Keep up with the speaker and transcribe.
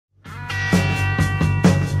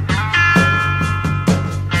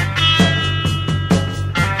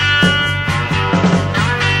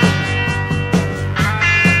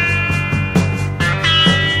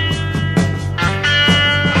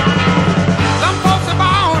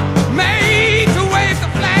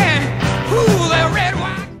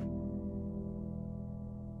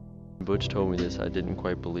Butch told me this, I didn't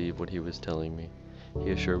quite believe what he was telling me.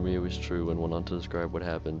 He assured me it was true and went on to describe what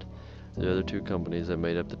happened. The other two companies that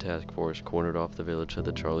made up the task force cornered off the village so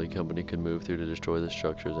the Charlie Company could move through to destroy the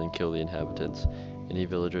structures and kill the inhabitants. Any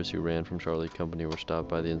villagers who ran from Charlie Company were stopped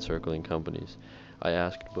by the encircling companies. I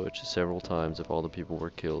asked Butch several times if all the people were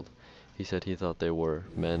killed. He said he thought they were,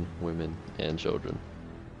 men, women, and children.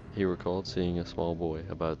 He recalled seeing a small boy,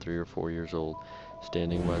 about 3 or 4 years old,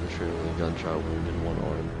 standing by the trail with a gunshot wound in one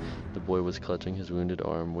arm. The boy was clutching his wounded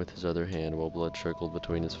arm with his other hand while blood trickled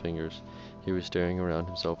between his fingers. He was staring around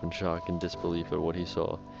himself in shock and disbelief at what he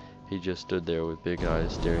saw. He just stood there with big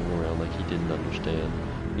eyes staring around like he didn't understand.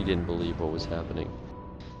 He didn't believe what was happening.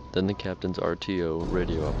 Then the captain's RTO,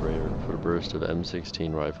 radio operator, put a burst of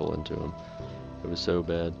M16 rifle into him. It was so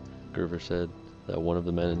bad, Groover said, that one of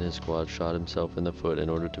the men in his squad shot himself in the foot in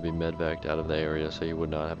order to be medevaced out of the area so he would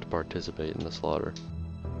not have to participate in the slaughter.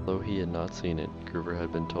 Although he had not seen it, Groover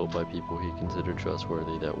had been told by people he considered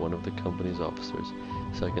trustworthy that one of the company's officers,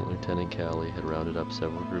 Second Lieutenant Callie, had rounded up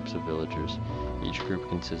several groups of villagers, each group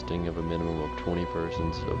consisting of a minimum of 20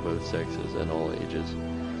 persons of both sexes and all ages.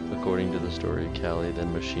 According to the story, Callie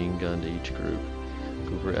then machine-gunned each group.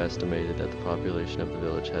 Groover estimated that the population of the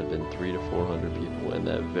village had been 300 to 400 people and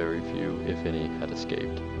that very few, if any, had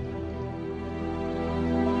escaped.